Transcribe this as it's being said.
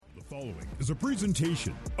Following is a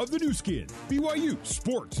presentation of the new skin, BYU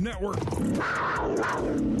Sports Network.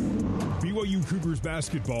 BYU Cougars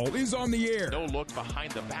basketball is on the air. No look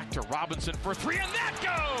behind the back to Robinson for three, and that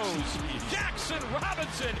goes! Jackson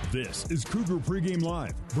Robinson! This is Cougar Pregame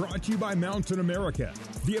Live, brought to you by Mountain America,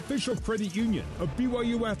 the official credit union of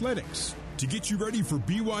BYU Athletics. To get you ready for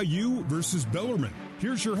BYU versus Bellarmine,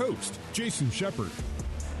 here's your host, Jason Shepard.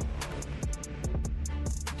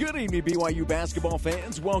 Good evening, BYU basketball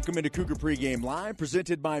fans. Welcome into Cougar Pregame Live,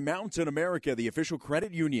 presented by Mountain America, the official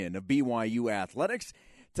credit union of BYU Athletics.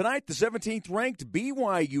 Tonight, the 17th-ranked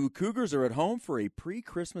BYU Cougars are at home for a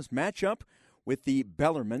pre-Christmas matchup with the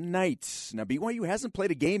Bellarmine Knights. Now, BYU hasn't played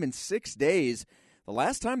a game in 6 days. The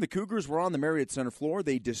last time the Cougars were on the Marriott Center floor,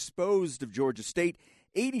 they disposed of Georgia State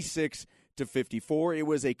 86-54. It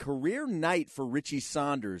was a career night for Richie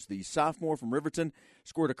Saunders. The sophomore from Riverton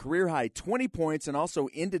scored a career-high 20 points and also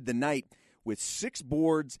ended the night with 6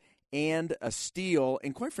 boards and a steal.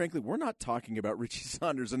 And quite frankly, we're not talking about Richie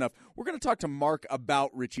Saunders enough. We're going to talk to Mark about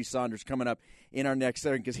Richie Saunders coming up in our next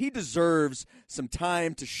segment because he deserves some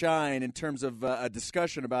time to shine in terms of a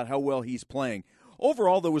discussion about how well he's playing.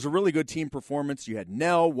 Overall, there was a really good team performance. You had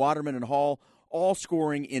Nell, Waterman, and Hall all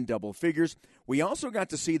scoring in double figures. We also got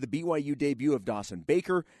to see the BYU debut of Dawson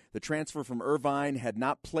Baker. The transfer from Irvine had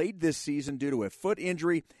not played this season due to a foot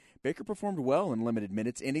injury. Baker performed well in limited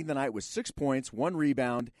minutes, ending the night with 6 points, 1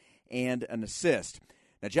 rebound, and an assist.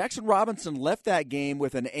 Now, Jackson Robinson left that game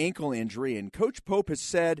with an ankle injury, and Coach Pope has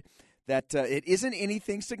said that it isn't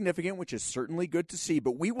anything significant, which is certainly good to see,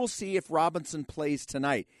 but we will see if Robinson plays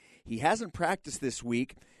tonight. He hasn't practiced this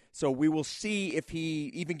week, so we will see if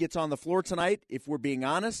he even gets on the floor tonight. If we're being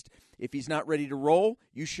honest, if he's not ready to roll,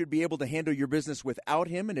 you should be able to handle your business without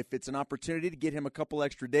him. And if it's an opportunity to get him a couple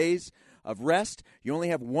extra days of rest, you only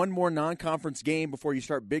have one more non-conference game before you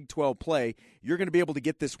start Big 12 play. You're going to be able to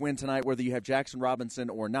get this win tonight whether you have Jackson Robinson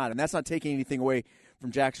or not. And that's not taking anything away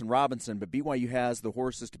from Jackson Robinson, but BYU has the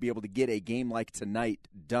horses to be able to get a game like tonight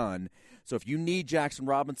done. So if you need Jackson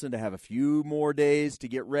Robinson to have a few more days to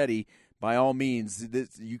get ready, by all means,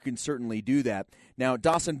 you can certainly do that. Now,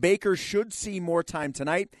 Dawson Baker should see more time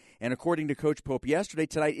tonight, and according to Coach Pope yesterday,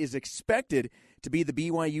 tonight is expected to be the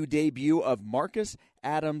BYU debut of Marcus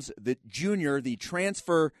Adams Jr. The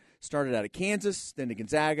transfer started out of Kansas, then to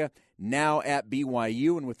Gonzaga, now at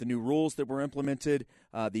BYU, and with the new rules that were implemented,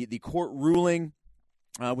 the court ruling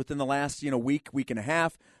within the last week and a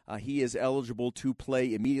half, he is eligible to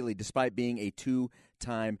play immediately despite being a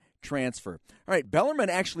two-time transfer. All right,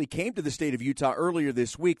 Bellarmine actually came to the state of Utah earlier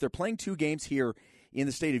this week. They're playing 2 games here in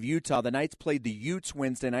the state of Utah. The Knights played the Utes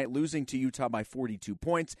Wednesday night, losing to Utah by 42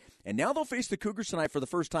 points. And now they'll face the Cougars tonight for the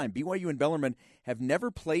first time. BYU and Bellarmine have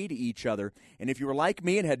never played each other. And if you were like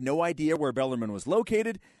me and had no idea where Bellarmine was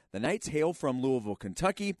located, the Knights hail from Louisville,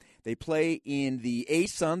 Kentucky. They play in the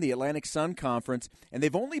ASUN, the Atlantic Sun Conference, and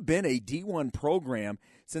they've only been a D1 program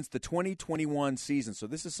since the 2021 season. So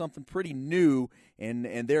this is something pretty new,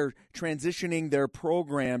 and they're transitioning their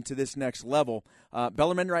program to this next level.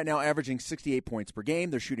 Bellarmine right now averaging 68 points per game.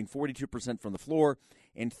 They're shooting 42% from the floor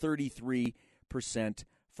and 33%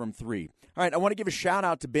 from three. All right, I want to give a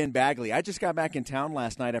shout-out to Ben Bagley. I just got back in town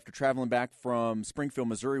last night after traveling back from Springfield,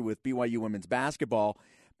 Missouri with BYU women's basketball.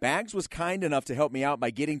 Bags was kind enough to help me out by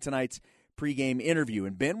getting tonight's pregame interview,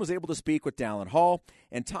 and Ben was able to speak with Dallin Hall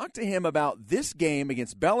and talk to him about this game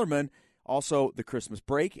against Bellarmine, also the Christmas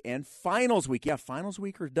break and finals week. Yeah, finals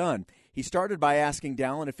week are done. He started by asking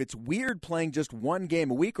Dallin if it's weird playing just one game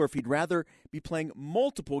a week or if he'd rather be playing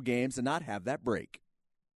multiple games and not have that break.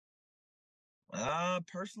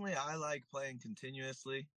 Personally, I like playing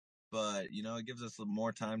continuously, but, it gives us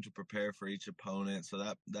more time to prepare for each opponent, so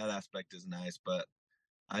that aspect is nice, but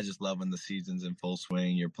I just love when the season's in full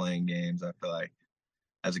swing, you're playing games. I feel like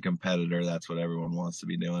as a competitor, that's what everyone wants to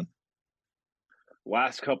be doing.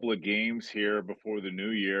 Last couple of games here before the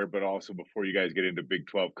new year, but also before you guys get into Big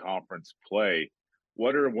 12 conference play,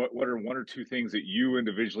 what are 1 or 2 things that you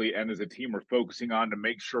individually and as a team are focusing on to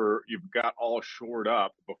make sure you've got all shored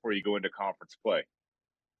up before you go into conference play?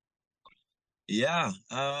 Yeah,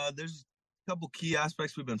 there's a couple key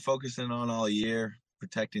aspects we've been focusing on all year.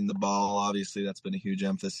 Protecting the ball, obviously, that's been a huge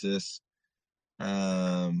emphasis.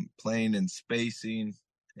 Playing and spacing,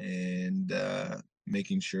 and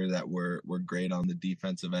making sure that we're great on the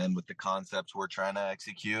defensive end with the concepts we're trying to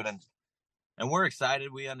execute. And we're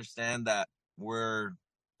excited. We understand that we're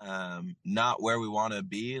not where we want to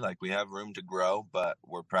be. Like, we have room to grow, but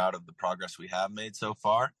we're proud of the progress we have made so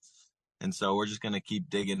far. And so we're just going to keep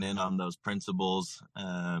digging in on those principles,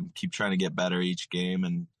 keep trying to get better each game,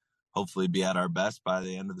 and hopefully be at our best by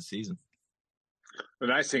the end of the season. The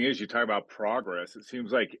nice thing is you talk about progress. It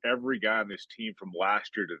seems like every guy on this team from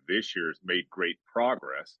last year to this year has made great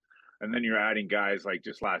progress. And then you're adding guys like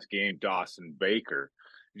just last game, Dawson Baker.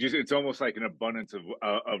 It's almost like an abundance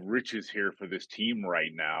of riches here for this team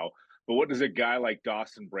right now. But what does a guy like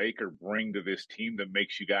Dawson Baker bring to this team that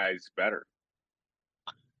makes you guys better?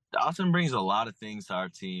 Dawson brings a lot of things to our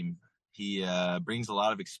team. He brings a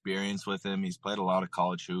lot of experience with him. He's played a lot of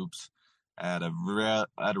college hoops at a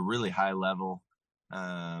really high level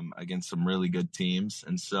against some really good teams.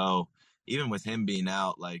 And so even with him being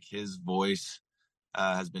out, like, his voice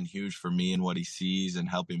has been huge for me and what he sees and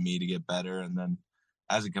helping me to get better. And then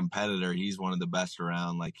as a competitor, he's one of the best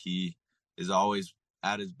around. Like, he is always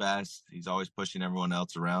at his best. He's always pushing everyone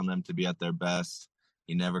else around them to be at their best.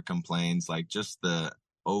 He never complains. Like, just the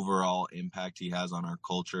overall impact he has on our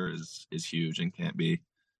culture is huge and can't be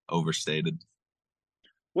overstated.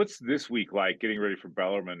 What's this week like getting ready for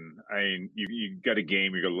Bellarmine? I mean, you got a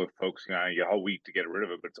game you're going to look focusing on. You got a whole week to get rid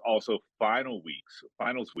of it, but it's also finals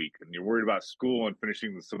week, and you're worried about school and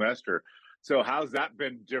finishing the semester. So how's that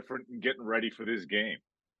been different in getting ready for this game?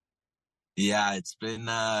 Yeah, it's been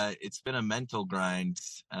a mental grind.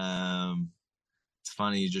 It's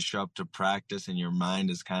funny, you just show up to practice and your mind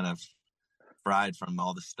is kind of fried from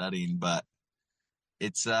all the studying, but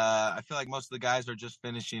it's I feel like most of the guys are just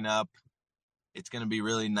finishing up. It's going to be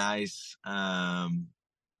really nice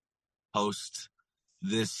post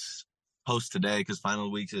today, because final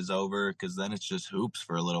week is over, because then it's just hoops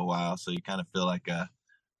for a little while. So you kind of feel like a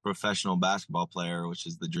professional basketball player, which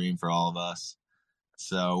is the dream for all of us.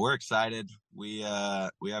 So we're excited. We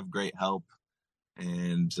have great help,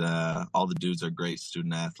 and all the dudes are great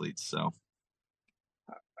student athletes. So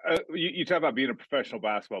you talk about being a professional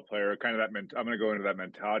basketball player, kind of that. I'm going to go into that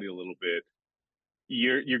mentality a little bit.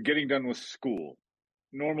 You're getting done with school.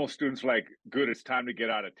 Normal students are like, good, it's time to get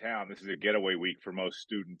out of town. This is a getaway week for most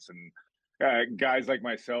students. And guys like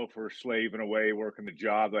myself who are slaving away, working the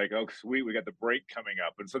job, like, oh, sweet, we got the break coming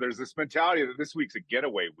up. And so there's this mentality that this week's a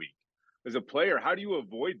getaway week. As a player, how do you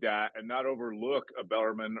avoid that and not overlook a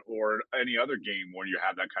Bellarmine or any other game where you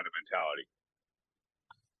have that kind of mentality?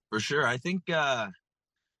 For sure. I think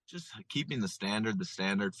just keeping the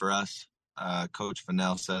standard for us. Coach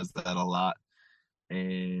Fennell says that a lot.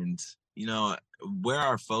 And, you know, where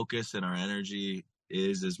our focus and our energy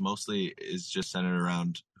is just centered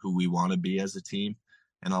around who we want to be as a team,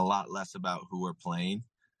 and a lot less about who we're playing.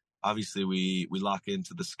 Obviously, we lock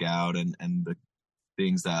into the scout and the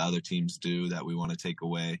things that other teams do that we want to take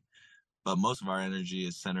away. But most of our energy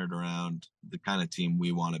is centered around the kind of team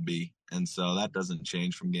we want to be. And so that doesn't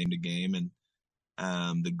change from game to game.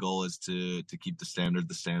 And the goal is to keep the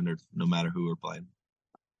standard no matter who we're playing.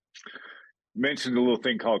 Mentioned a little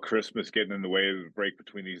thing called Christmas getting in the way of the break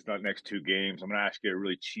between these next two games. I'm going to ask you a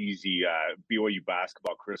really cheesy BYU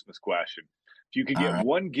basketball Christmas question. If you could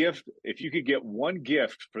get one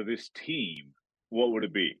gift for this team, what would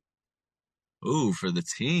it be? Ooh, for the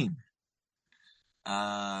team.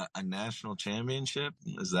 A national championship?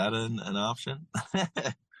 Is that an option?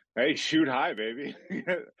 Hey, shoot high, baby.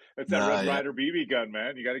 That's that Red Ryder BB gun,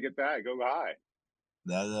 man. You got to get that. Go high.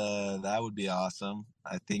 That would be awesome.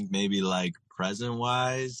 I think maybe like present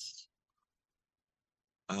wise,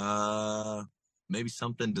 maybe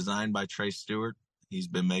something designed by Trey Stewart. He's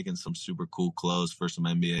been making some super cool clothes for some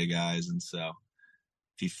NBA guys, and so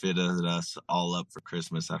if he fitted us all up for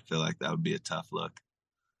Christmas, I feel like that would be a tough look.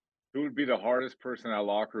 Who would be the hardest person in that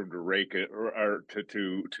locker room to rake it or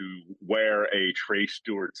to wear a Trey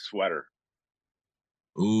Stewart sweater?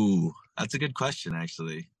 Ooh, that's a good question,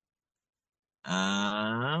 actually.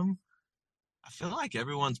 I feel like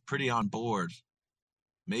everyone's pretty on board.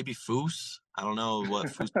 Maybe Foose. I don't know what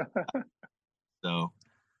Foose. So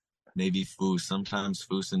maybe Foose. Sometimes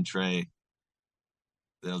Foose and Trey,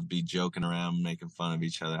 they'll be joking around, making fun of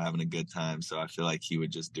each other, having a good time. So I feel like he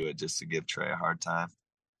would just do it just to give Trey a hard time.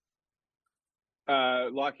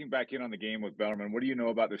 Locking back in on the game with Bellarmine, what do you know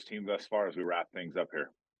about this team thus far as we wrap things up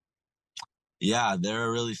here? Yeah, they're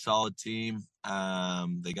a really solid team.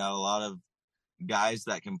 They got a lot of guys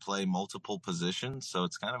that can play multiple positions, so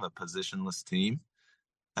it's kind of a positionless team,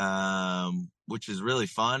 which is really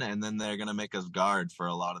fun. And then they're going to make us guard for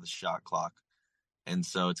a lot of the shot clock, and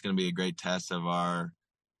so it's going to be a great test of our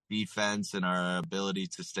defense and our ability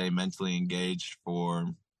to stay mentally engaged for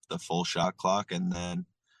the full shot clock, and then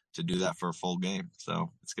to do that for a full game.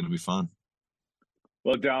 So it's going to be fun.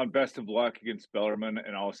 Well, Down, best of luck against Bellarmine,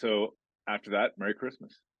 and also after that, Merry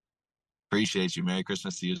Christmas. Appreciate you. Merry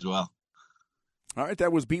Christmas to you as well. All right,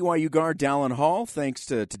 that was BYU guard Dallin Hall. Thanks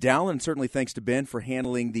to Dallin, and certainly thanks to Ben for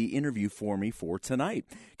handling the interview for me for tonight.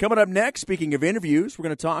 Coming up next, speaking of interviews, we're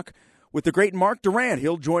going to talk with the great Mark Durant.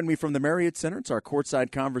 He'll join me from the Marriott Center. It's our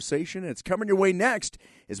courtside conversation. It's coming your way next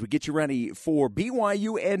as we get you ready for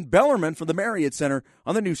BYU and Bellarmine from the Marriott Center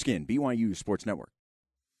on the new skin, BYU Sports Network.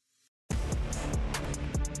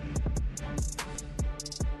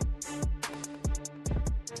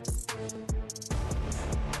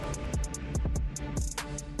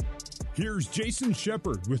 Here's Jason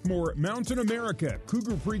Shepard with more Mountain America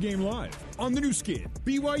Cougar Pregame Live on the new skin,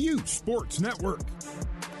 BYU Sports Network.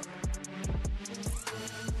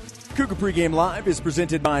 Cougar Pregame Live is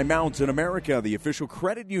presented by Mountain America, the official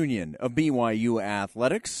credit union of BYU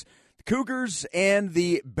Athletics. The Cougars and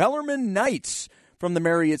the Bellarmine Knights from the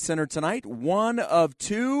Marriott Center tonight. One of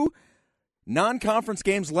two non-conference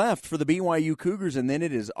games left for the BYU Cougars, and then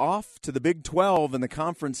it is off to the Big 12 in the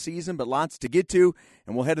conference season, but lots to get to.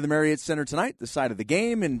 And we'll head to the Marriott Center tonight, the side of the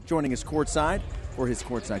game, and joining us courtside for his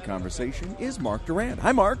courtside conversation is Mark Durant.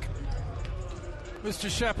 Hi, Mark. Mr.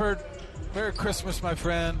 Shepard, Merry Christmas, my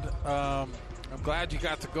friend. I'm glad you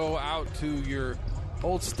got to go out to your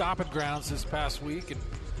old stomping grounds this past week and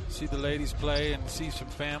see the ladies play and see some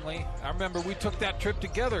family. I remember we took that trip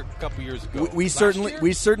together a couple years ago. We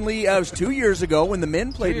certainly it was 2 years ago when the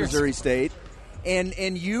men played Missouri State,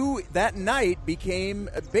 and you that night became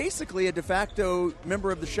basically a de facto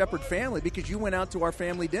member of the Shepard family because you went out to our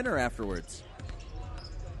family dinner afterwards.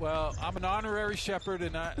 Well, I'm an honorary Shepherd,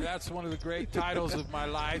 and that's one of the great titles of my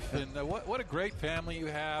life. And what a great family you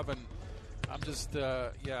have. And I'm just,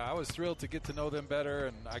 I was thrilled to get to know them better,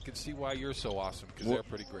 and I can see why you're so awesome because they're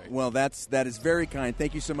pretty great. Well, that is very kind.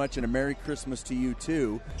 Thank you so much, and a Merry Christmas to you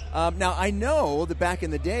too. Now, I know that back in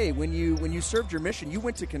the day when you served your mission, you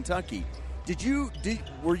went to Kentucky.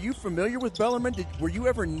 Were you familiar with Bellarmine? Were you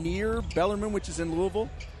ever near Bellarmine, which is in Louisville?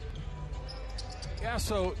 Yeah.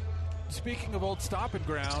 So, speaking of old stomping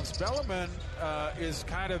grounds, Bellarmine is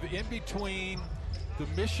kind of in between the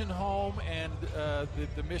mission home and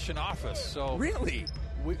the mission office. So really,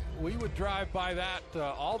 we would drive by that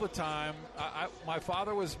all the time. My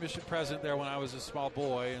father was mission president there when I was a small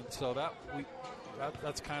boy, and so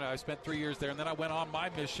that's kind of, I spent 3 years there, and then I went on my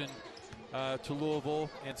mission to Louisville,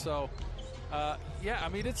 and so I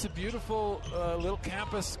mean, it's a beautiful little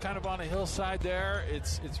campus, kind of on a hillside there.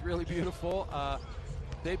 It's really beautiful.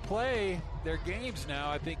 They play their games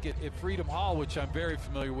now, I think, at Freedom Hall, which I'm very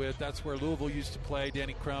familiar with. That's where Louisville used to play,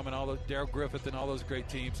 Danny Crum and Darryl Griffith and all those great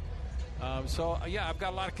teams. I've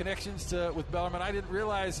got a lot of connections with Bellarmine. I didn't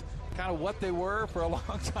realize kind of what they were for a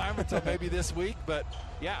long time until maybe this week. But,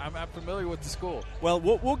 I'm familiar with the school. Well,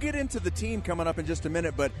 we'll get into the team coming up in just a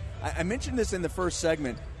minute. But I mentioned this in the first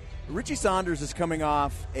segment. Richie Saunders is coming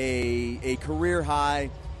off a career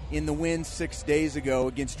high in the win 6 days ago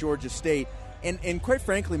against Georgia State. And quite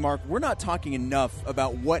frankly, Mark, we're not talking enough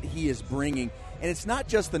about what he is bringing. And it's not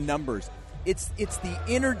just the numbers. It's the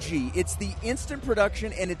energy. It's the instant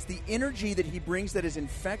production, and it's the energy that he brings that is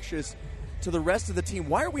infectious to the rest of the team.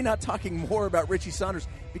 Why are we not talking more about Richie Saunders?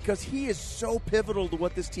 Because he is so pivotal to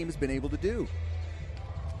what this team has been able to do.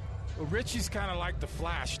 Well, Richie's kind of like the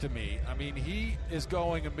Flash to me. I mean, he is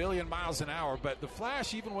going 1,000,000 miles an hour, but the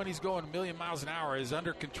Flash, even when he's going 1,000,000 miles an hour, is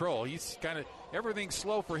under control. He's kind of, everything's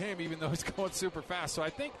slow for him, even though he's going super fast. So I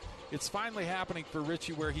think it's finally happening for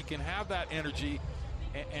Richie where he can have that energy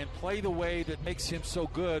and play the way that makes him so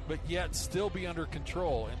good, but yet still be under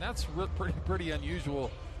control. And that's pretty unusual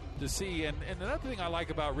to see. And another thing I like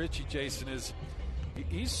about Richie, Jason, is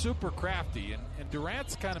he's super crafty. And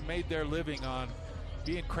Durant's kind of made their living on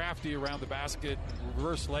being crafty around the basket,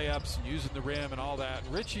 reverse layups, and using the rim and all that.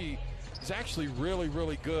 Richie is actually really,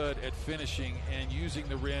 really good at finishing and using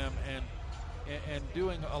the rim and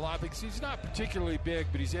doing a lot of things. He's not particularly big,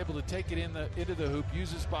 but he's able to take it into the hoop,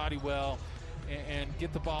 use his body well, and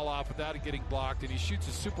get the ball off without it getting blocked. And he shoots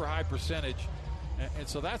a super high percentage, and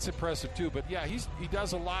so that's impressive too. But yeah, he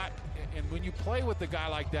does a lot. And when you play with a guy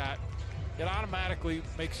like that, it automatically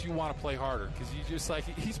makes you want to play harder because you just like,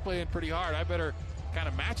 he's playing pretty hard. I better kind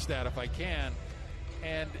of match that if I can.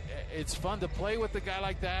 And it's fun to play with a guy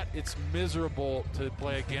like that. It's miserable to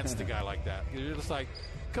play against a guy like that. You're just like,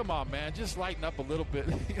 come on, man, just lighten up a little bit.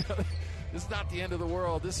 This is not the end of the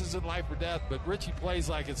world. This isn't life or death. But Richie plays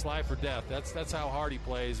like it's life or death. That's how hard he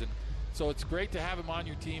plays. And so it's great to have him on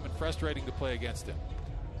your team and frustrating to play against him.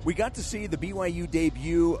 We got to see the BYU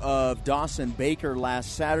debut of Dawson Baker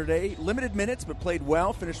last Saturday. Limited minutes, but played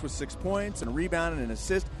well. Finished with 6 points and a rebound and an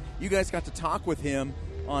assist. You guys got to talk with him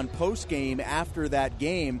on post-game after that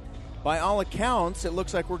game. By all accounts, it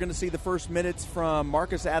looks like we're going to see the first minutes from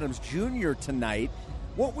Marcus Adams Jr. tonight.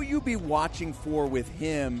 What will you be watching for with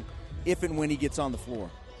him if and when he gets on the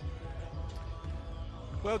floor?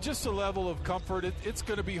 Well, just a level of comfort. It's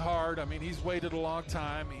going to be hard. I mean, he's waited a long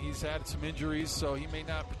time. He's had some injuries, so he may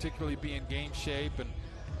not particularly be in game shape.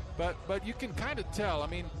 But you can kind of tell. I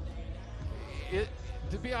mean,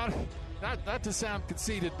 to be honest, not to sound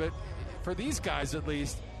conceited, but for these guys at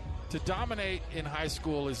least, to dominate in high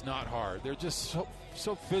school is not hard. They're just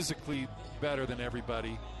so physically better than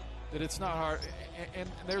everybody that it's not hard. And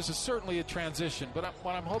there's certainly a transition. But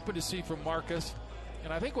what I'm hoping to see from Marcus,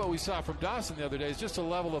 and I think what we saw from Dawson the other day, is just a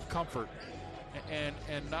level of comfort and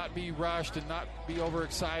not be rushed and not be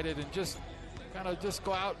overexcited and just kind of just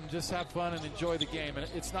go out and just have fun and enjoy the game. And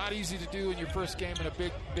it's not easy to do in your first game in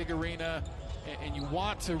a big arena, and you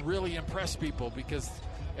want to really impress people because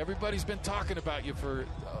everybody's been talking about you for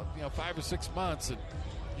 5 or 6 months, and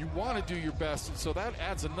you want to do your best. And so that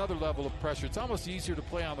adds another level of pressure. It's almost easier to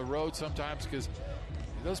play on the road sometimes because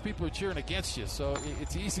those people are cheering against you. So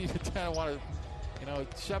it's easy to kind of want to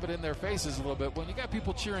shove it in their faces a little bit. When you got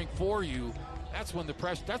people cheering for you, that's when the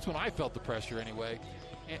pressure. That's when I felt the pressure anyway.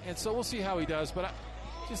 And so we'll see how he does. But I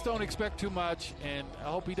just don't expect too much, and I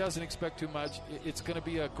hope he doesn't expect too much. It's going to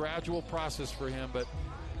be a gradual process for him. But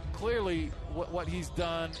clearly, what he's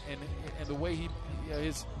done and the way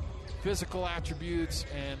his physical attributes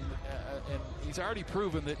and he's already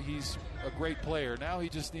proven that he's a great player. Now he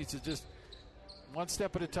just needs to just one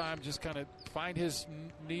step at a time, just kind of find his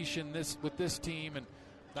niche in with this team and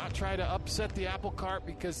not try to upset the apple cart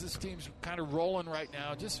because this team's kind of rolling right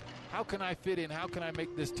now. Just how can I fit in? How can I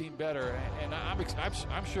make this team better? And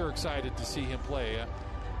I'm sure excited to see him play.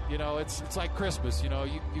 It's like Christmas. You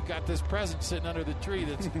got this present sitting under the tree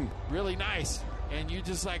that's really nice, and you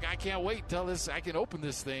just like, I can't wait till I can open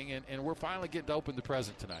this thing, and we're finally getting to open the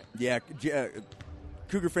present tonight. Yeah.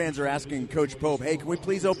 Cougar fans are asking Coach Pope, hey, can we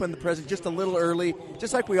please open the present just a little early,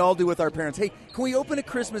 just like we all do with our parents? Hey, can we open it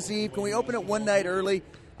Christmas Eve? Can we open it one night early?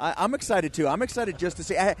 I'm excited, too. I'm excited just to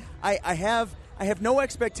see. I have no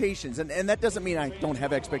expectations, and that doesn't mean I don't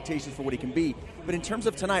have expectations for what he can be. But in terms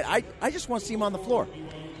of tonight, I just want to see him on the floor.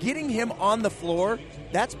 Getting him on the floor,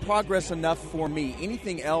 that's progress enough for me.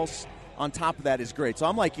 Anything else on top of that is great. So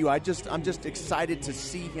I'm like you. I'm just excited to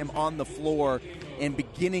see him on the floor and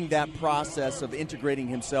beginning that process of integrating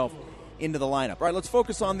himself into the lineup. All right, let's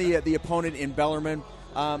focus on the opponent in Bellarmine.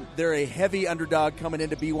 They're a heavy underdog coming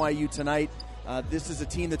into BYU tonight. This is a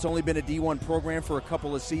team that's only been a D1 program for a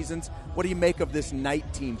couple of seasons. What do you make of this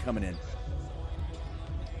night team coming in?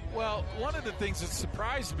 Well, one of the things that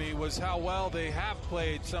surprised me was how well they have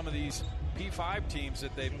played some of these P5 teams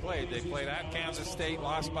that they've played. They played at Kansas State,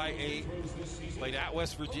 lost by 8. Played at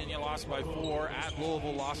West Virginia, lost by 4. At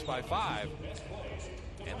Louisville, lost by 5.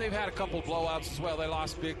 And they've had a couple of blowouts as well. They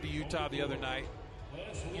lost big to Utah the other night.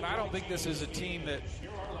 I don't think this is a team that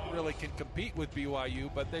really can compete with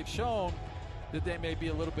BYU, but they've shown that they may be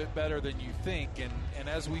a little bit better than you think. And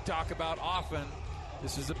as we talk about often,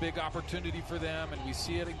 this is a big opportunity for them, and we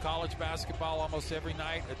see it in college basketball almost every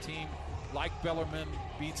night. A team like Bellarmine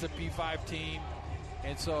beats a P5 team,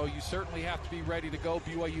 and so you certainly have to be ready to go.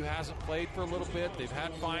 BYU hasn't played for a little bit. They've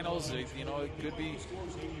had finals. It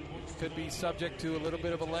could be subject to a little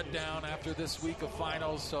bit of a letdown after this week of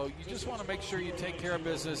finals. So you just want to make sure you take care of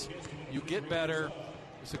business. You get better.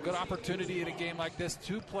 It's a good opportunity in a game like this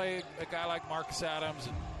to play a guy like Marcus Adams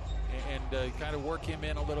and kind of work him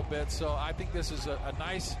in a little bit. So I think this is a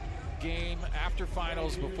nice game after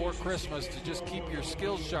finals before Christmas to just keep your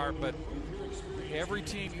skills sharp. But every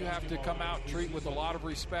team you have to come out and treat with a lot of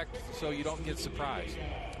respect so you don't get surprised.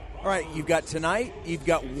 All right, you've got tonight. You've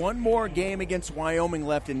got one more game against Wyoming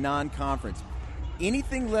left in non-conference.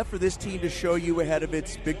 Anything left for this team to show you ahead of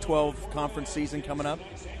its Big 12 conference season coming up?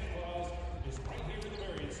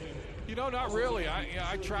 Not really.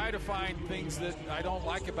 I try to find things that I don't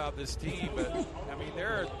like about this team, but I mean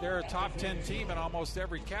they're a top 10 team in almost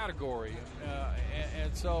every category,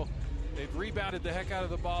 and so they've rebounded the heck out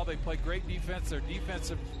of the ball. They play great defense. Their defense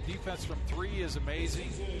from 3 is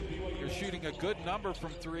amazing. They're shooting a good number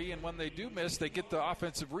from 3, and when they do miss, they get the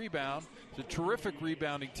offensive rebound. It's a terrific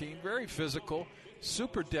rebounding team, very physical,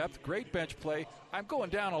 super depth, great bench play. I'm going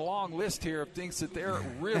down a long list here of things that they're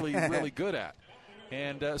really, really good at.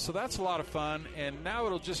 And so that's a lot of fun. And now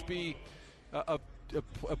it'll just be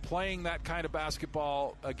playing that kind of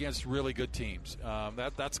basketball against really good teams.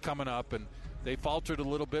 That's coming up. And they faltered a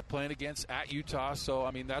little bit playing at Utah. So,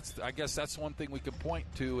 I mean, I guess that's one thing we can point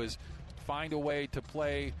to is find a way to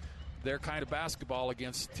play their kind of basketball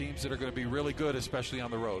against teams that are going to be really good, especially on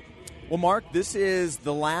the road. Well, Mark, this is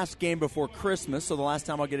the last game before Christmas, so the last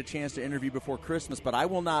time I'll get a chance to interview before Christmas, but I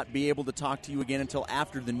will not be able to talk to you again until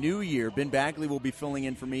after the new year. Ben Bagley will be filling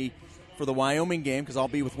in for me for the Wyoming game because I'll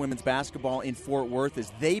be with women's basketball in Fort Worth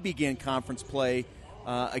as they begin conference play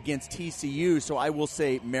against TCU. So I will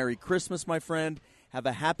say Merry Christmas, my friend. Have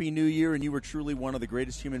a Happy New Year, and you were truly one of the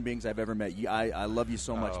greatest human beings I've ever met. I love you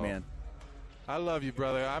so much, man. I love you,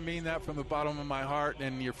 brother. I mean that from the bottom of my heart,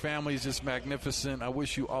 and your family is just magnificent. I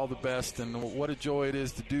wish you all the best, and what a joy it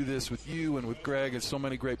is to do this with you and with Greg and so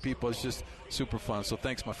many great people. It's just super fun, so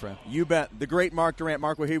thanks, my friend. You bet. The great Mark Durant.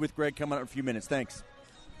 Mark, we're here with Greg coming up in a few minutes. Thanks.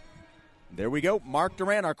 There we go. Mark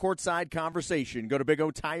Durant, our courtside conversation. Go to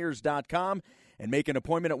BigOTires.com and make an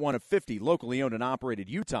appointment at one of 50 locally owned and operated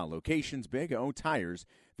Utah locations. Big O Tires,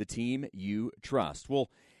 the team you trust. We'll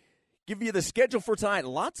give you the schedule for tonight.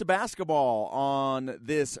 Lots of basketball on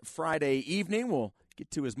this Friday evening. We'll get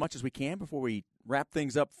to as much as we can before we wrap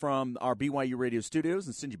things up from our BYU radio studios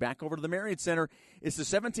and send you back over to the Marriott Center. It's the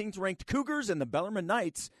 17th ranked Cougars and the Bellarmine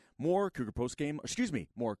Knights. More Cougar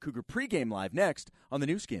pregame live next on the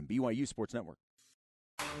new skin, BYU Sports Network.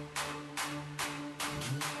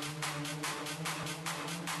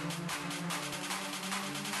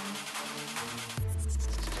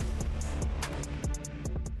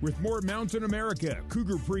 With more Mountain America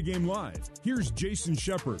Cougar pregame live, here's Jason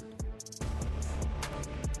Shepard.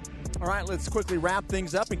 All right, let's quickly wrap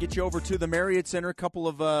things up and get you over to the Marriott Center. A couple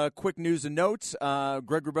of quick news and notes.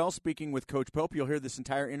 Greg Wrubell speaking with Coach Pope. You'll hear this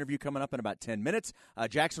entire interview coming up in about 10 minutes.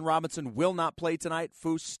 Jackson Robinson will not play tonight.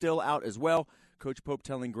 Foose still out as well. Coach Pope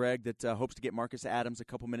telling Greg that hopes to get Marcus Adams a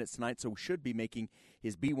couple minutes tonight, so should be making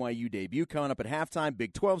his BYU debut. Coming up at halftime,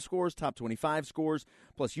 Big 12 scores, top 25 scores,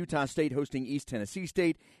 plus Utah State hosting East Tennessee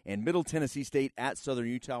State and Middle Tennessee State at Southern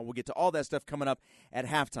Utah. We'll get to all that stuff coming up at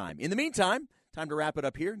halftime. In the meantime, time to wrap it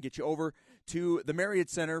up here and get you over to the Marriott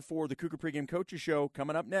Center for the Cougar Pregame Coaches Show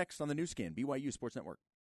coming up next on the new skin, BYU Sports Network.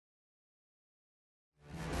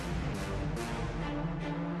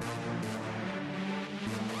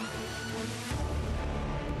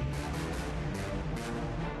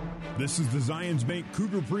 This is the Zions Bank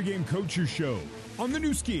Cougar Pregame Coaches Show on the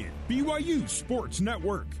new skin, BYU Sports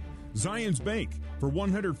Network. Zions Bank, for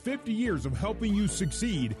 150 years of helping you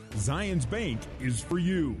succeed, Zions Bank is for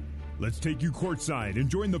you. Let's take you courtside and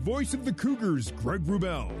join the voice of the Cougars, Greg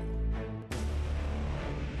Wrubell.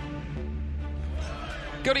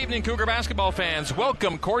 Good evening, Cougar basketball fans.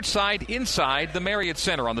 Welcome courtside inside the Marriott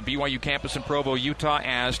Center on the BYU campus in Provo, Utah,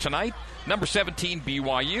 as tonight, number 17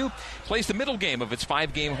 BYU plays the middle game of its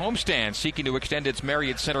 5-game homestand, seeking to extend its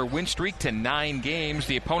Marriott Center win streak to 9 games.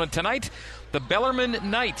 The opponent tonight, the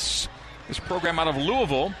Bellarmine Knights. This program out of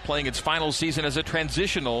Louisville, playing its final season as a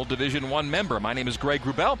transitional Division I member. My name is Greg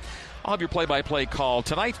Wrubell. I'll have your play-by-play call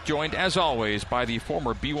tonight, joined, as always, by the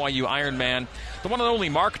former BYU Ironman, the one and only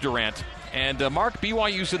Mark Durant. And, Mark,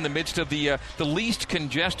 BYU's in the midst of the least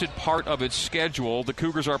congested part of its schedule. The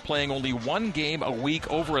Cougars are playing only 1 game a week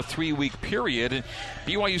over a 3-week period. And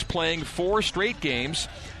BYU's playing 4 straight games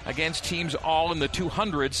against teams all in the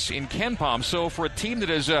 200s in KenPom. So for a team that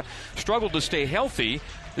has struggled to stay healthy,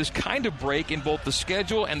 this kind of break in both the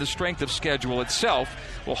schedule and the strength of schedule itself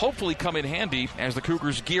will hopefully come in handy as the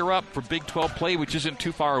Cougars gear up for Big 12 play, which isn't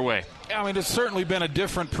too far away. I mean, it's certainly been a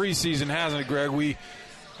different preseason, hasn't it, Greg? We've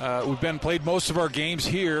played most of our games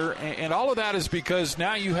here, and all of that is because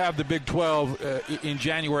now you have the Big 12 in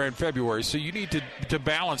January and February, so you need to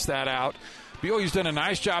balance that out. BYU's done a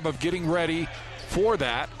nice job of getting ready for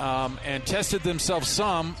that and tested themselves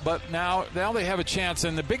some, but now they have a chance.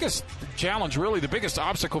 And the biggest challenge, really, the biggest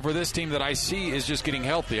obstacle for this team that I see is just getting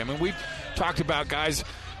healthy. I mean, we've talked about guys,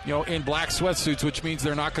 in black sweatsuits, which means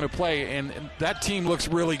they're not going to play, and that team looks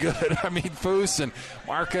really good. I mean, Foose and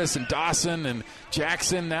Marcus and Dawson and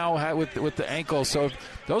Jackson now with the ankle. So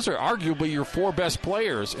those are arguably your 4 best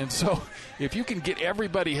players. And so if you can get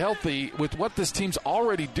everybody healthy with what this team's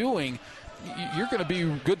already doing, you're going to be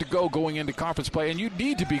good to go going into conference play, and you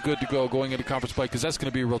need to be good to go going into conference play because that's going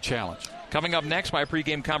to be a real challenge. Coming up next, my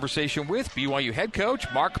pregame conversation with BYU head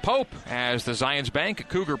coach Mark Pope as the Zions Bank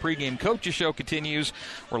Cougar Pregame Coaches Show continues.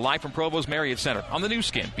 We're live from Provo's Marriott Center on the new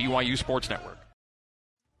skin, BYU Sports Network.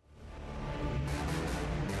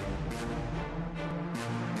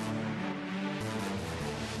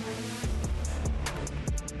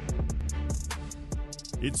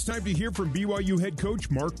 It's time to hear from BYU head coach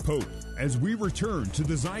Mark Pope as we return to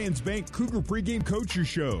the Zions Bank Cougar Pregame Coaches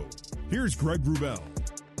Show. Here's Greg Wrubell.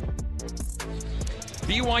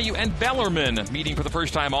 BYU and Bellarmine meeting for the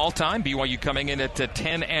first time all time. BYU coming in at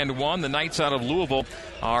 10-1. The Knights out of Louisville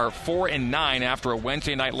are 4-9 after a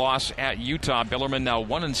Wednesday night loss at Utah. Bellarmine now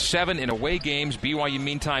 1-7 in away games. BYU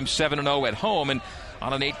meantime 7-0 at home. And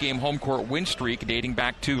on an 8-game home court win streak dating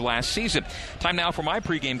back to last season. Time now for my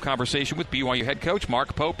pregame conversation with BYU head coach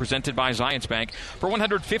Mark Pope, presented by Zions Bank. For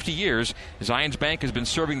 150 years, Zions Bank has been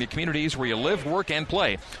serving the communities where you live, work, and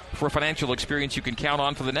play. For a financial experience you can count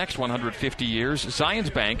on for the next 150 years,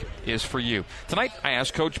 Zions Bank is for you. Tonight, I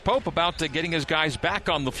asked Coach Pope about getting his guys back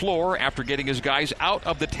on the floor after getting his guys out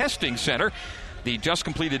of the testing center. The just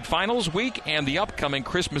completed finals week and the upcoming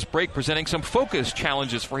Christmas break presenting some focus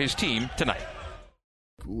challenges for his team tonight.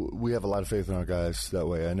 We have a lot of faith in our guys that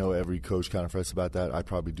way. I know every coach kind of frets about that. I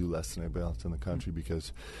probably do less than anybody else in the country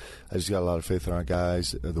because I just got a lot of faith in our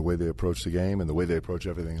guys, the way they approach the game and the way they approach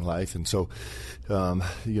everything in life. And so,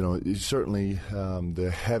 certainly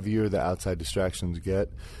the heavier the outside distractions get,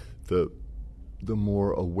 the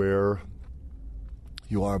more aware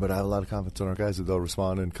you are. But I have a lot of confidence in our guys that they'll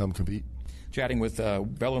respond and come compete. Chatting with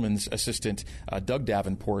Bellarmine's assistant, Doug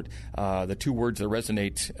Davenport, the two words that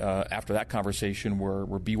resonate after that conversation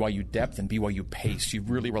were BYU depth and BYU pace. You've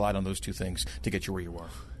really relied on those two things to get you where you are.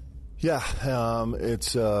 Yeah,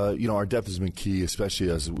 it's our depth has been key, especially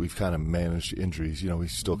as we've kind of managed injuries. We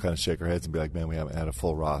still kind of shake our heads and be like, man, we haven't had a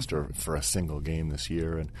full roster for a single game this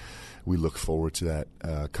year, and we look forward to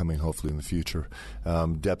that coming hopefully in the future.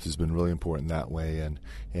 Depth has been really important that way,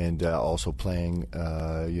 and also playing,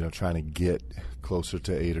 trying to get closer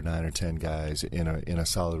to 8 or 9 or 10 guys in a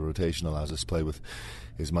solid rotation allows us to play with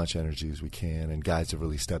as much energy as we can, and guys have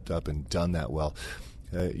really stepped up and done that well.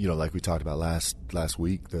 Like we talked about last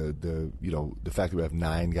week, the fact that we have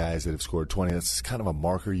 9 guys that have scored 20, that's kind of a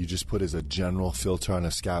marker you just put as a general filter on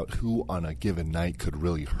a scout who on a given night could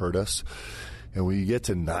really hurt us. And when you get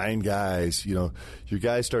to 9 guys, your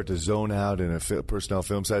guys start to zone out in a personnel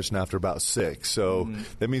film session after about 6. So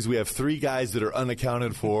that means we have 3 guys that are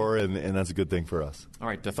unaccounted for, and that's a good thing for us. All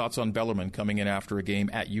right, the thoughts on Bellarmine coming in after a game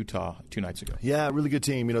at Utah 2 nights ago. Yeah, really good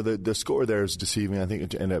team. The score there is deceiving. I think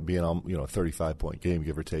it ended up being a 35-point game,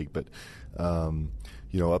 give or take. But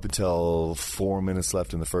up until 4 minutes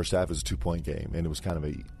left in the first half, it was a 2-point game, and it was kind of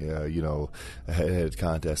a head-to-head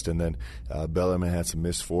contest. And then Bellarmine had some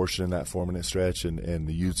misfortune in that 4-minute stretch, and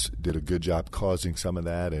the Utes did a good job causing some of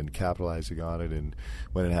that and capitalizing on it, and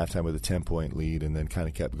went at halftime with a 10-point lead, and then kind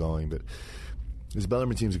of kept going. But this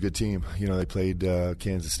Bellarmine team's a good team. They played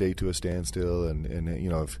Kansas State to a standstill, and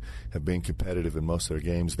have been competitive in most of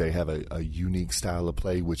their games. They have a unique style of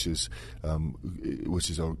play, which is going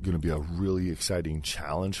to be a really exciting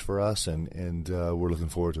challenge for us, and we're looking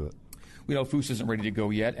forward to it. We know Foose isn't ready to go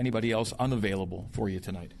yet. Anybody else unavailable for you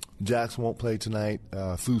tonight? Jackson won't play tonight.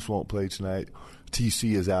 Foose won't play tonight.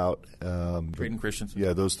 TC is out. Braden Christensen.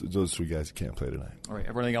 Yeah, those 3 guys can't play tonight. All right,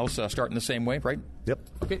 everything else starting the same way, right? Yep.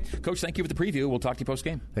 Okay, Coach, thank you for the preview. We'll talk to you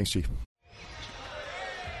post-game. Thanks, Chief.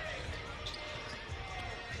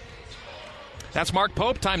 That's Mark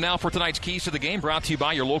Pope. Time now for tonight's Keys to the Game, brought to you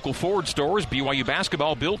by your local Ford stores. BYU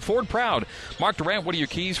basketball built Ford proud. Mark Durant, what are your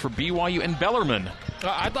keys for BYU and Bellarmine?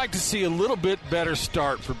 I'd like to see a little bit better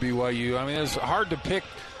start for BYU. I mean, it's hard to pick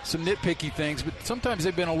some nitpicky things, but sometimes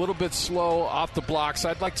they've been a little bit slow off the blocks.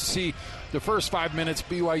 I'd like to see the first 5 minutes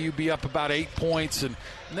BYU be up about 8 points, and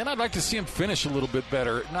then I'd like to see them finish a little bit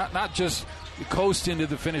better, not just coast into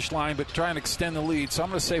the finish line, but try and extend the lead. So I'm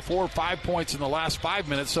going to say 4 or 5 points in the last 5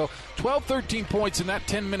 minutes. So 12, 13 points in that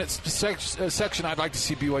 10-minute section. I'd like to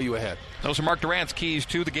see BYU ahead. Those are Mark Durant's keys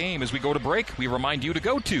to the game. As we go to break, we remind you to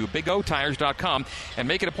go to BigOTires.com and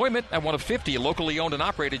make an appointment at one of 50 locally owned and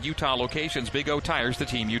operated Utah locations. Big O Tires, the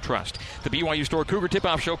team you trust. The BYU Store Cougar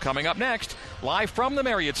Tip-Off Show coming up next, live from the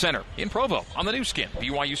Marriott Center in Provo on the new skin,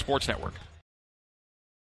 BYU Sports Network.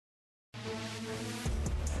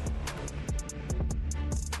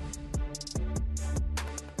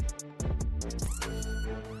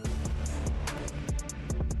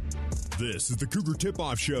 This is the Cougar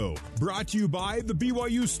Tip-Off Show, brought to you by the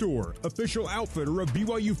BYU Store, official outfitter of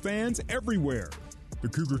BYU fans everywhere. The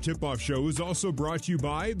Cougar Tip-Off Show is also brought to you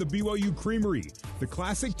by the BYU Creamery, the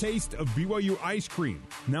classic taste of BYU ice cream,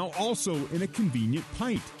 now also in a convenient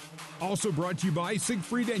pint. Also brought to you by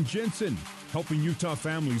Siegfried and Jensen, helping Utah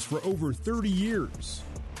families for over 30 years.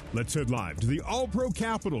 Let's head live to the All-Pro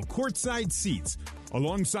Capitol courtside seats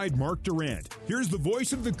alongside Mark Durant. Here's the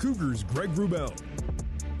voice of the Cougars, Greg Wrubell.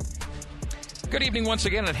 Good evening once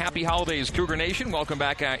again and happy holidays, Cougar Nation. Welcome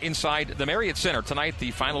back inside the Marriott Center. Tonight,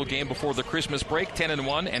 the final game before the Christmas break,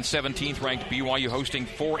 10-1 and 17th ranked BYU hosting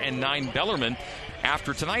 4-9 Bellarmine.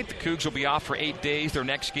 After tonight, the Cougs will be off for 8 days. Their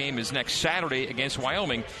next game is next Saturday against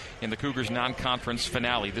Wyoming in the Cougars non-conference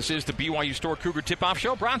finale. This is the BYU Store Cougar Tip-Off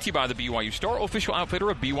Show, brought to you by the BYU Store, official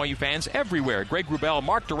outfitter of BYU fans everywhere. Greg Wrubell,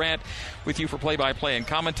 Mark Durant with you for play-by-play and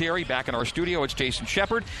commentary. Back in our studio, it's Jason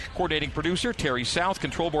Shepard. Coordinating producer, Terry South.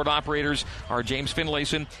 Control board operators are star James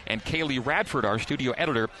Finlayson, and Kaylee Radford, our studio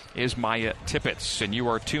editor, is Maya Tippett. And you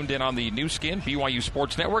are tuned in on the new skin, BYU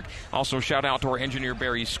Sports Network. Also, shout out to our engineer,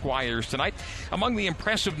 Barry Squires, tonight. Among the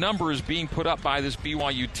impressive numbers being put up by this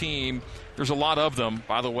BYU team, there's a lot of them,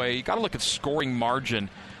 by the way. You got to look at scoring margin.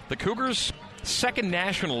 The Cougars, second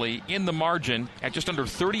nationally in the margin at just under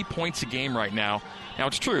 30 points a game right now. Now,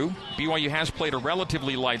 it's true, BYU has played a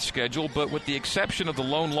relatively light schedule, but with the exception of the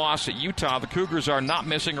lone loss at Utah, the Cougars are not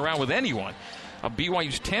messing around with anyone. Of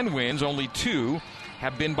BYU's 10 wins, only 2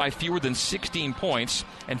 have been by fewer than 16 points,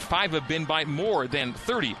 and 5 have been by more than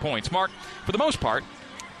 30 points. Mark, for the most part,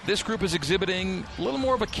 this group is exhibiting a little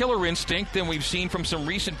more of a killer instinct than we've seen from some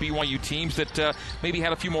recent BYU teams that maybe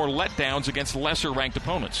had a few more letdowns against lesser-ranked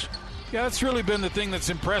opponents. Yeah, that's really been the thing that's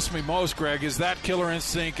impressed me most, Greg, is that killer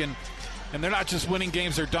instinct, and they're not just winning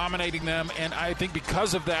games, they're dominating them, and I think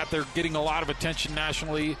because of that, they're getting a lot of attention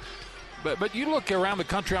nationally. But you look around the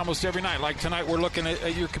country almost every night. Like tonight, we're looking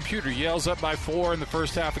at your computer. Yale's up by 4 in the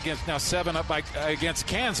first half now 7 up against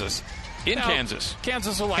Kansas. Kansas.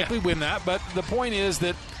 Kansas will likely win that, but the point is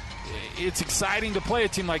that it's exciting to play a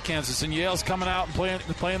team like Kansas, and Yale's coming out and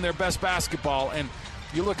playing their best basketball. And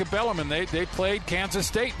you look at Bellarmine, they played Kansas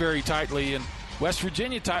State very tightly, and West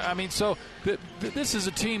Virginia tight. I mean, so this is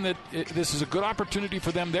a team this is a good opportunity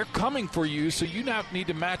for them. They're coming for you, so you now need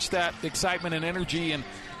to match that excitement and energy and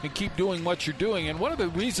keep doing what you're doing. And one of the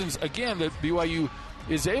reasons, again, that BYU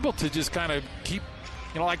is able to just kind of keep,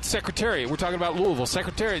 like Secretariat. We're talking about Louisville.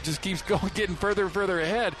 Secretariat just keeps getting further and further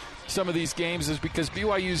ahead some of these games is because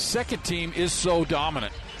BYU's second team is so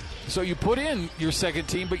dominant. So you put in your second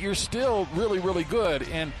team, but you're still really, really good.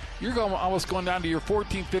 And you're almost going down to your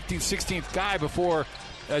 14th, 15th, 16th guy before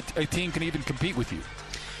a team can even compete with you.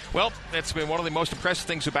 Well, that's been one of the most impressive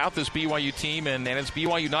things about this BYU team, and it's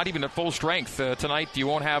BYU not even at full strength. Tonight, you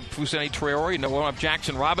won't have Fousseyni Traore, you won't have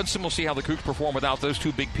Jackson Robinson. We'll see how the Cougs perform without those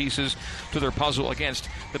two big pieces to their puzzle against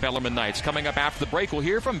the Bellarmine Knights. Coming up after the break, we'll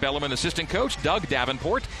hear from Bellarmine assistant coach Doug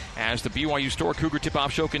Davenport as the BYU Store Cougar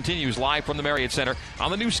Tip-Off Show continues live from the Marriott Center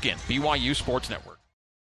on the new skin, BYU Sports Network.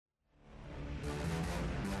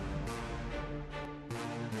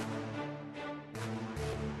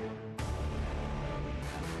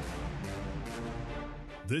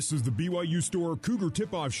 This is the BYU Store Cougar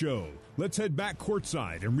Tip-Off Show. Let's head back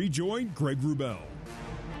courtside and rejoin Greg Wrubell.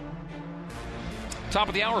 Top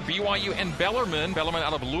of the hour, BYU and Bellarmine. Bellarmine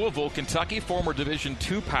out of Louisville, Kentucky, former Division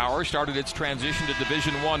II power, started its transition to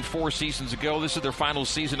Division I 4 seasons ago. This is their final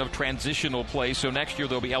season of transitional play, so next year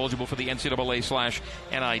they'll be eligible for the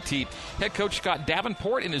NCAA/NIT. Head coach Scott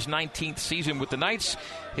Davenport in his 19th season with the Knights.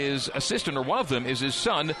 His assistant, or one of them, is his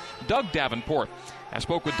son, Doug Davenport. I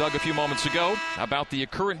spoke with Doug a few moments ago about the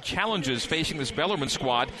current challenges facing this Bellarmine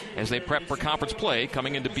squad as they prep for conference play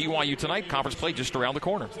coming into BYU tonight. Conference play just around the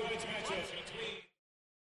corner.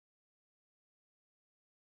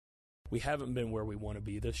 We haven't been where we want to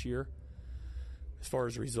be this year as far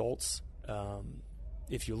as results.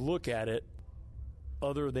 If you look at it,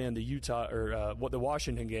 other than the Utah or the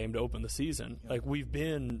Washington game to open the season, like we've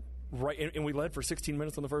been right, and we led for 16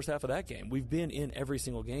 minutes in the first half of that game. We've been in every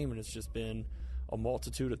single game, and it's just been a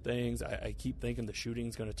multitude of things. I keep thinking the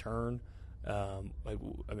shooting's going to turn.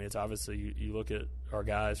 It's obviously you look at our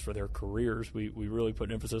guys for their careers. We really put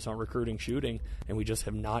an emphasis on recruiting shooting, and we just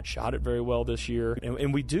have not shot it very well this year.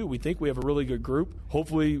 And we do. We think we have a really good group.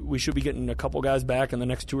 Hopefully, we should be getting a couple guys back in the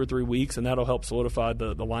next 2 or 3 weeks, and that'll help solidify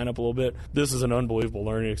the lineup a little bit. This is an unbelievable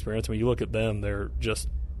learning experience. I mean, you look at them; they're just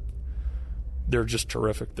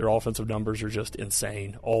terrific. Their offensive numbers are just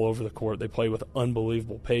insane all over the court. They play with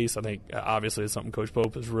unbelievable pace. I think, obviously, it's something Coach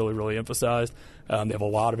Pope has really, really emphasized. They have a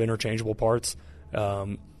lot of interchangeable parts.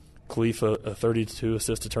 Khalifa, a 32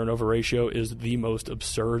 assist-to-turnover ratio is the most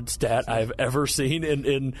absurd stat I've ever seen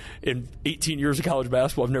in 18 years of college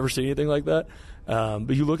basketball. I've never seen anything like that.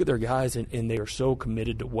 But you look at their guys, and they are so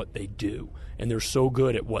committed to what they do, and they're so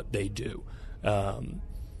good at what they do.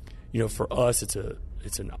 For us,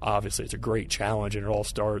 obviously it's a great challenge, and it all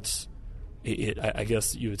starts. I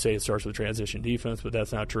guess you would say it starts with transition defense, but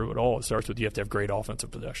that's not true at all. It starts with you have to have great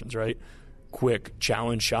offensive possessions, right? Quick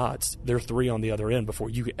challenge shots. They're 3 on the other end before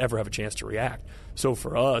you could ever have a chance to react. So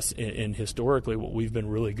for us, and historically, what we've been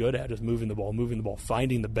really good at is moving the ball,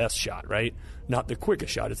 finding the best shot, right? Not the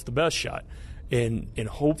quickest shot, it's the best shot, and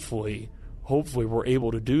hopefully we're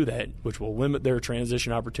able to do that, which will limit their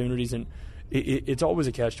transition opportunities. And it's always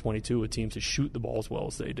a catch-22 with teams to shoot the ball as well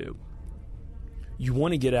as they do. You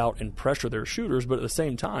want to get out and pressure their shooters, but at the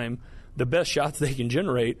same time, the best shots they can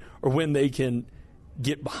generate are when they can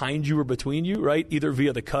get behind you or between you, right? Either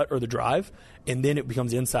via the cut or the drive, and then it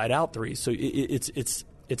becomes inside-out threes. So it's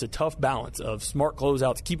it's a tough balance of smart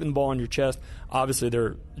closeouts, keeping the ball in your chest. Obviously,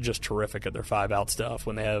 they're just terrific at their 5-out stuff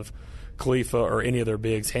when they have Khalifa or any of their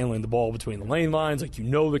bigs handling the ball between the lane lines. Like,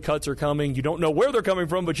 the cuts are coming. You don't know where they're coming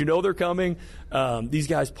from, but they're coming. These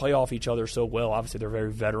guys play off each other so well. Obviously, they're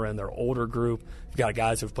very veteran. They're an older group. You've got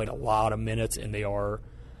guys who have played a lot of minutes, and they are,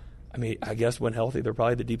 I guess when healthy, they're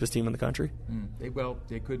probably the deepest team in the country.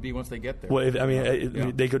 They could be once they get there. Well,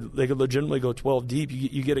 they could legitimately go 12 deep.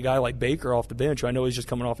 You get a guy like Baker off the bench. I know he's just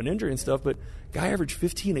coming off an injury and stuff, but guy averaged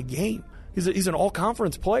 15 a game. He's an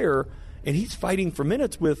all-conference player, and he's fighting for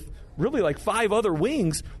minutes with really like 5 other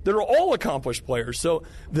wings that are all accomplished players. So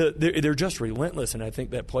they're just relentless, and I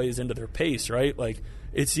think that plays into their pace, right? Like,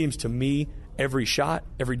 it seems to me every shot,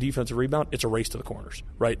 every defensive rebound, it's a race to the corners,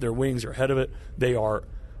 right? Their wings are ahead of it.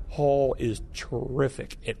 Hall is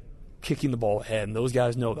terrific at kicking the ball ahead, and those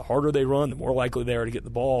guys know the harder they run, the more likely they are to get the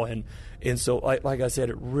ball. And so, like I said,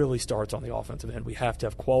 it really starts on the offensive end. We have to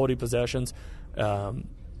have quality possessions.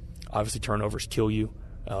 Obviously, turnovers kill you.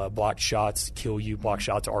 Blocked shots kill you. Blocked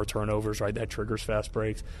shots are turnovers, right? That triggers fast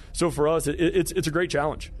breaks. So for us, it's a great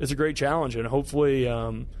challenge. It's a great challenge, and hopefully,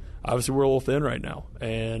 obviously, we're a little thin right now,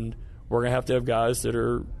 and we're going to have guys that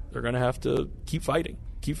they're going to have to keep fighting,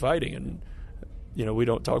 and we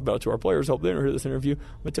don't talk about it to our players. Hope they don't hear this interview.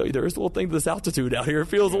 I'm going to tell you, there is a little thing to this altitude out here. It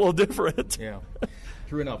feels a little different. Yeah.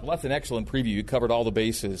 True enough. Well, that's an excellent preview. You covered all the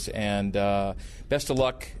bases, and best of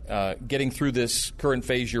luck getting through this current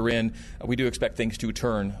phase you're in. We do expect things to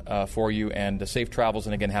turn for you, and safe travels,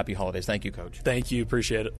 and again, happy holidays. Thank you, Coach. Thank you.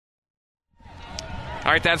 Appreciate it.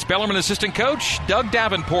 All right, that's Bellarmine assistant coach Doug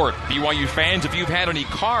Davenport. BYU fans, if you've had any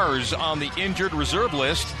cars on the injured reserve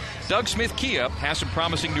list, Doug Smith Kia has some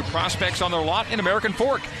promising new prospects on their lot in American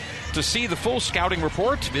Fork. To see the full scouting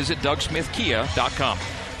report, visit DougSmithKia.com.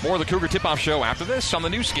 More of the Cougar Tip-Off Show after this on the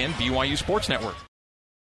new skin BYU Sports Network.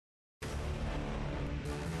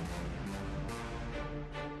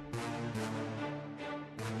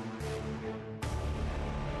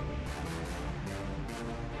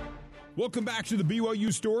 Welcome back to the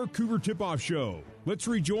BYU Store Cougar Tip-Off Show. Let's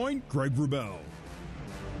rejoin Greg Wrubell.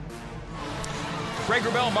 Greg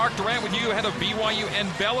Wrubell, Mark Durant with you ahead of BYU and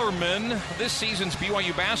Bellarmine. This season's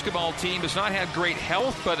BYU basketball team does not have great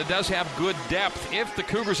health, but it does have good depth. If the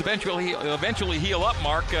Cougars eventually heal up,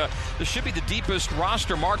 Mark, this should be the deepest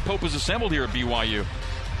roster Mark Pope has assembled here at BYU.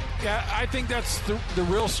 Yeah, I think that's the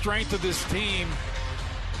real strength of this team,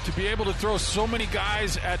 to be able to throw so many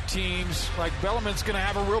guys at teams. Like, Bellarmine's going to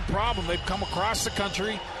have a real problem. They've come across the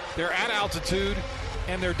country, they're at altitude,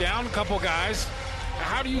 and they're down a couple guys.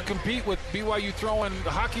 How do you compete with BYU throwing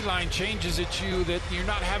hockey line changes at you that you're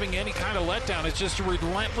not having any kind of letdown? It's just a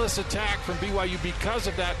relentless attack from BYU because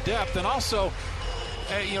of that depth. And also,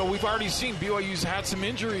 we've already seen BYU's had some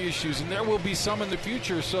injury issues, and there will be some in the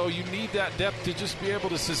future. So you need that depth to just be able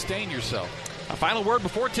to sustain yourself. A final word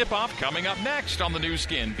before tip-off coming up next on the new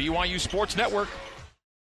skin BYU Sports Network.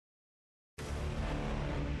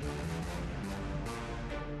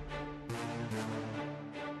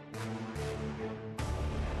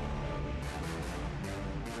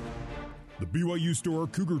 The BYU Store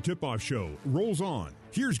Cougar Tip-Off Show rolls on.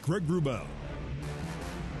 Here's Greg Wrubell.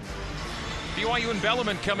 BYU and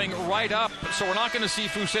Bellarmine coming right up, so we're not going to see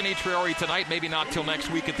Fousseyni Traore tonight, maybe not till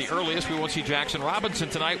next week at the earliest. We won't see Jackson Robinson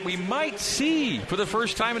tonight. We might see, for the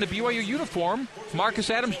first time in a BYU uniform, Marcus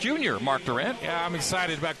Adams Jr., Mark Durant. Yeah, I'm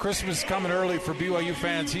excited about Christmas coming early for BYU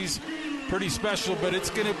fans. He's pretty special, but it's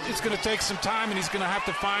gonna take some time, and he's going to have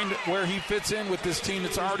to find where he fits in with this team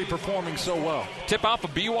that's already performing so well. Tip-off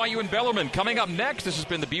of BYU and Bellarmine coming up next. This has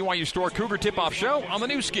been the BYU Store Cougar Tip-Off Show on the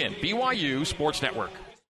new skin BYU Sports Network.